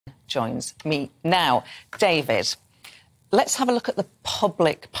joins me now. David, let's have a look at the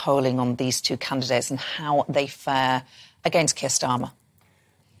public polling on these two candidates and how they fare against Keir Starmer.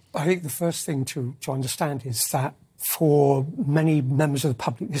 I think the first thing to understand is that for many members of the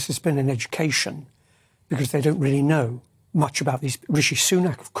public, this has been an education because they don't really know much about these. Rishi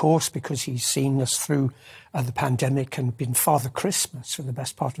Sunak, of course, because he's seen us through the pandemic and been Father Christmas for the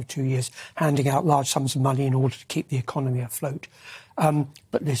best part of 2 years, handing out large sums of money in order to keep the economy afloat.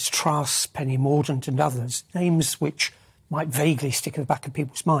 But Liz Truss, Penny Mordaunt and others, names which might vaguely stick in the back of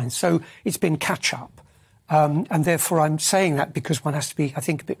people's minds. So it's been catch-up. And therefore I'm saying that because one has to be, I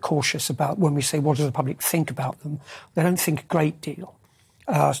think, a bit cautious about when we say what does the public think about them. They don't think a great deal.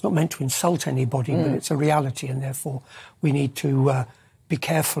 It's not meant to insult anybody, but it's a reality, and therefore we need to be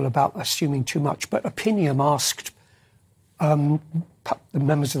careful about assuming too much. But Opinion asked the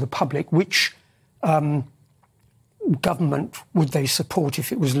members of the public which government would they support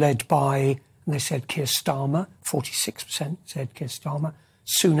if it was led by, and they said Keir Starmer, 46% said Keir Starmer,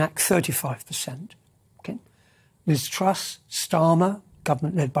 Sunak, 35%. Okay. Liz Truss, Starmer,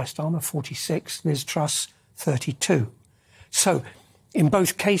 government led by Starmer, 46, Liz Truss, 32. So in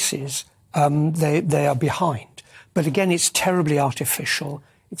both cases, they are behind. But again, it's terribly artificial.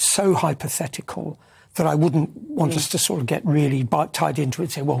 It's so hypothetical that I wouldn't want us to sort of get really tied into it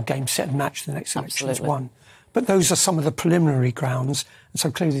and say, well, game, set and match, the next election is won. But those are some of the preliminary grounds. And so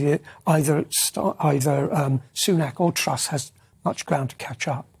clearly either Sunak or Truss has much ground to catch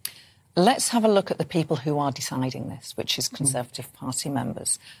up. Let's have a look at the people who are deciding this, which is Conservative Party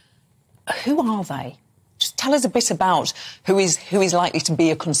members. Who are they? Just tell us a bit about who is likely to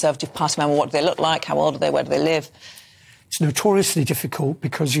be a Conservative Party member. What do they look like? How old are they? Where do they live? It's notoriously difficult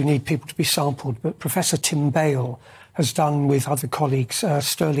because you need people to be sampled. But Professor Tim Bale has done, with other colleagues,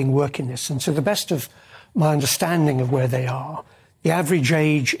 sterling work in this. And to the best of my understanding of where they are, the average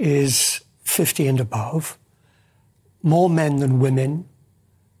age is 50 and above, more men than women,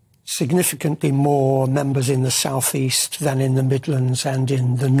 significantly more members in the South East than in the Midlands and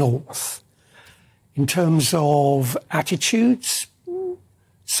in the North. In terms of attitudes,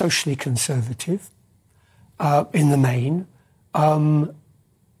 socially conservative in the main.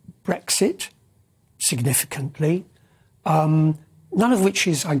 Brexit, significantly. None of which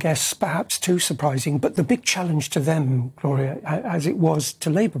is, I guess, perhaps too surprising. But the big challenge to them, Gloria, as it was to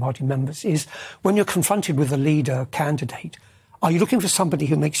Labour Party members, is when you're confronted with a leader candidate, are you looking for somebody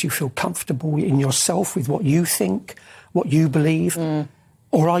who makes you feel comfortable in yourself with what you think, what you believe?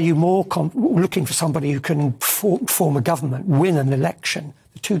 Or are you more looking for somebody who can form a government, win an election?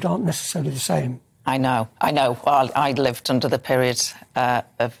 The two aren't necessarily the same. I know. Well, I lived under the period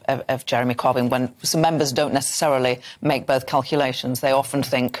of Jeremy Corbyn when some members don't necessarily make both calculations. They often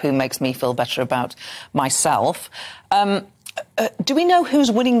think, who makes me feel better about myself? Do we know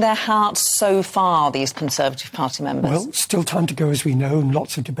who's winning their hearts so far, these Conservative Party members? Well, still time to go, as we know, and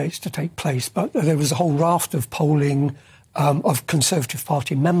lots of debates to take place. But there was a whole raft of polling of Conservative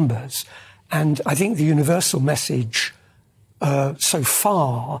Party members. And I think the universal message so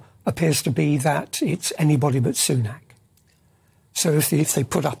far appears to be that it's anybody but Sunak. So if they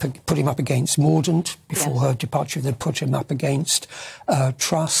put him up against Mordaunt before her departure, they'd put him up against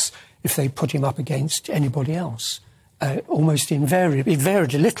Truss. If they put him up against anybody else, almost invariably, it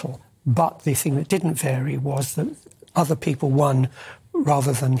varied a little. But the thing that didn't vary was that other people won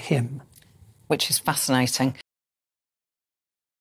rather than him. Which is fascinating.